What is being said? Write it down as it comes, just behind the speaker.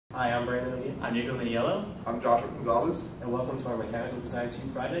Hi, I'm Brandon. I'm Nikko Miniello. I'm Joshua Gonzalez. And welcome to our Mechanical Design 2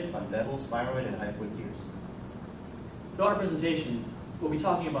 project on Bevel, Spiroid, and Hypoid gears. Throughout our presentation, we'll be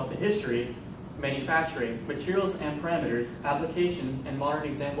talking about the history, manufacturing, materials and parameters, application, and modern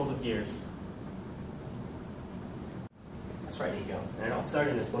examples of gears. That's right, Nikko. And it all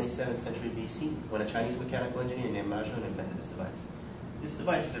started in the 27th century BC when a Chinese mechanical engineer named Ma Zheng invented this device. This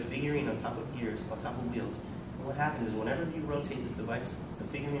device is a figurine on top of gears, on top of wheels. And what happens is whenever you rotate this device, the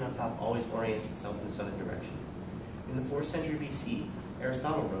figurine on top always orients itself in the southern direction. In the 4th century BC,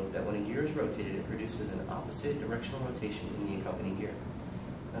 Aristotle wrote that when a gear is rotated, it produces an opposite directional rotation in the accompanying gear.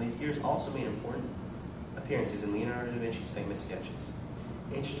 Now these gears also made important appearances in Leonardo da Vinci's famous sketches.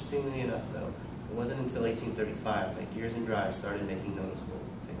 Interestingly enough, though, it wasn't until 1835 that gears and drives started making noticeable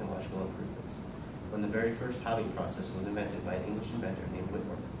technological improvements, when the very first hobbing process was invented by an English inventor named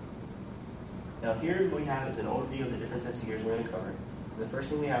Whitworth. Now here we have is an overview of the different types of gears we're going to cover. The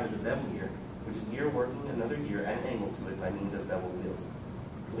first thing we have is a bevel gear, which is gear working another gear at an angle to it by means of bevel wheels.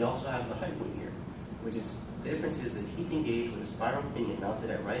 We also have the hypoid gear, which is, the difference is the teeth engage with a spiral pinion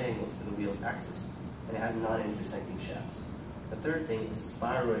mounted at right angles to the wheel's axis, and it has non-intersecting shafts. The third thing is a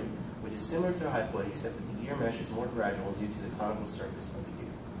spiroid, which is similar to a hypoid except that the gear mesh is more gradual due to the conical surface of the gear.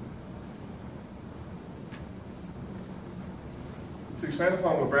 To expand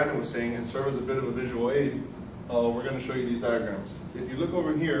upon what Brandon was saying and serve as a bit of a visual aid, we're going to show you these diagrams. If you look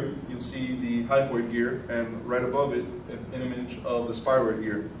over here, you'll see the hypoid gear, and right above it, an image of the spiroid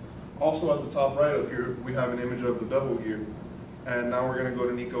gear. Also at the top right up here, we have an image of the bevel gear. And now we're going to go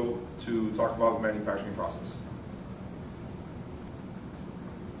to Nikko to talk about the manufacturing process.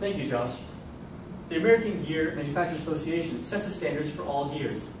 Thank you, Josh. The American Gear Manufacturers Association sets the standards for all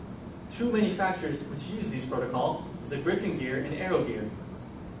gears. Two manufacturers which use these protocol is the Griffin gear and Arrow gear.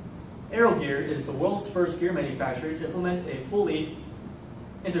 Arrow gear is the world's first gear manufacturer to implement a fully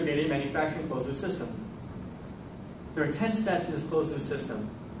integrated manufacturing closed-loop system. There are 10 steps in this closed-loop system,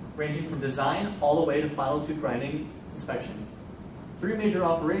 ranging from design all the way to final tooth grinding inspection. 3 major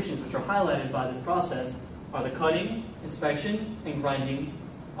operations which are highlighted by this process are the cutting, inspection, and grinding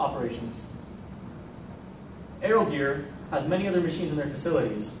operations. Arrow gear has many other machines in their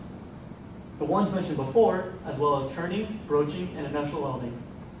facilities. The ones mentioned before, as well as turning, broaching, and industrial welding.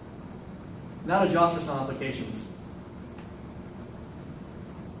 Now to Josh for some applications.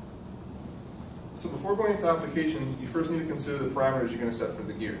 So before going into applications, you first need to consider the parameters you're going to set for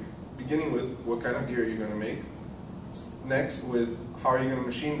the gear. Beginning with what kind of gear you're going to make. Next with how are you going to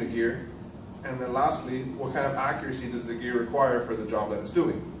machine the gear. And then lastly, what kind of accuracy does the gear require for the job that it's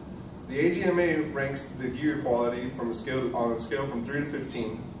doing. The AGMA ranks the gear quality on a scale from 3 to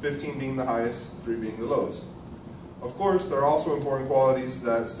 15, 15 being the highest, 3 being the lowest. Of course, there are also important qualities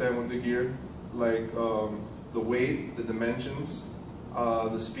that stand with the gear, like the weight, the dimensions,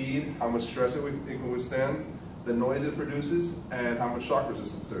 the speed, how much stress it can withstand, the noise it produces, and how much shock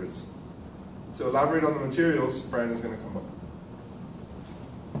resistance there is. To elaborate on the materials, Brandon's going to come up.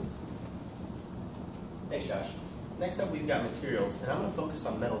 Thanks, Josh. Next up, we've got materials, and I'm going to focus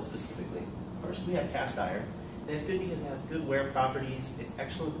on metal specifically. First, we have cast iron, and it's good because it has good wear properties, it's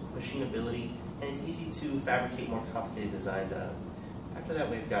excellent machinability, and it's easy to fabricate more complicated designs out of. After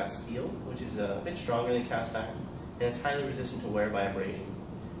that, we've got steel, which is a bit stronger than cast iron, and it's highly resistant to wear by abrasion.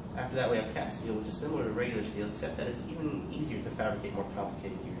 After that, we have cast steel, which is similar to regular steel, except that it's even easier to fabricate more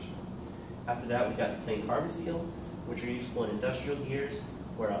complicated gears from. After that, we've got the plain carbon steel, which are useful in industrial gears,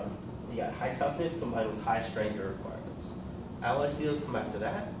 where you got high toughness combined with high strength requirements. Alloy steels come after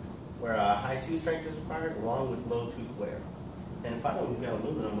that, where high tooth strength is required, along with low tooth wear. And finally, we've got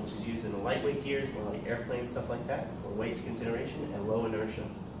aluminum, which is used in the lightweight gears, more like airplanes, stuff like that, where weight's consideration and low inertia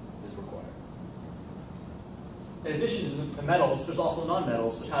is required. In addition to metals, there's also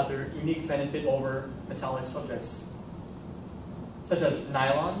non-metals, which have their unique benefit over metallic subjects, such as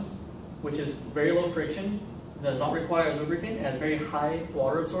nylon, which is very low friction, does not require lubricant, and has very high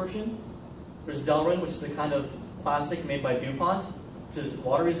water absorption. There's Delrin, which is a kind of plastic made by DuPont, which is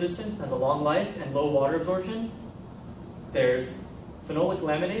water resistant, has a long life, and low water absorption. There's phenolic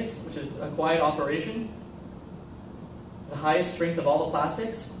laminates, which is a quiet operation, the highest strength of all the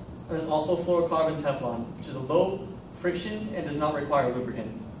plastics. And there's also fluorocarbon Teflon, which is a low friction and does not require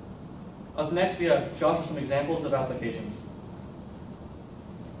lubricant. Up next, we have Josh for some examples of applications.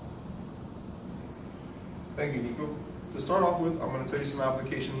 Thank you, Nikko. To start off with, I'm going to tell you some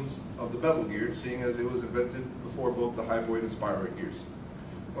applications of the bevel gear, seeing as it was invented before both the hypoid and spiroid gears.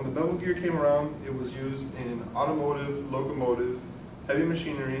 When the bevel gear came around, it was used in automotive, locomotive, heavy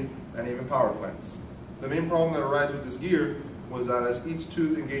machinery, and even power plants. The main problem that arises with this gear was that as each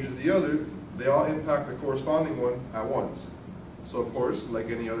tooth engages the other, they all impact the corresponding one at once. So of course, like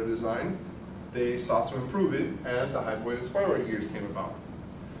any other design, they sought to improve it, and the hypoid and spiroid gears came about.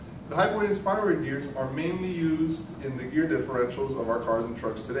 The hypoid and spiroid gears are mainly used in the gear differentials of our cars and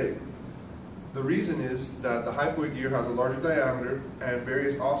trucks today. The reason is that the hypoid gear has a larger diameter and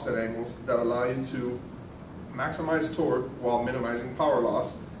various offset angles that allow you to maximize torque while minimizing power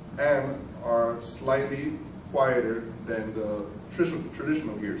loss, and are slightly quieter than the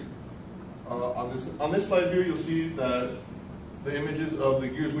traditional gears. On this slide here, you'll see that the images of the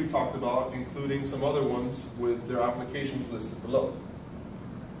gears we talked about, including some other ones with their applications listed below.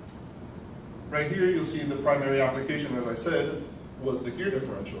 Right here, you'll see the primary application, as I said, was the gear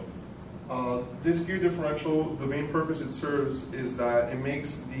differential. This gear differential, the main purpose it serves is that it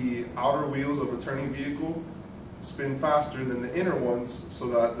makes the outer wheels of a turning vehicle spin faster than the inner ones so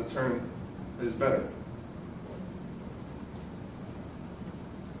that the turn is better.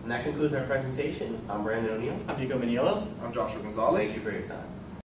 And that concludes our presentation. I'm Brandon O'Neill. I'm Nikko Miniello. I'm Joshua Gonzalez. Thank you for your time.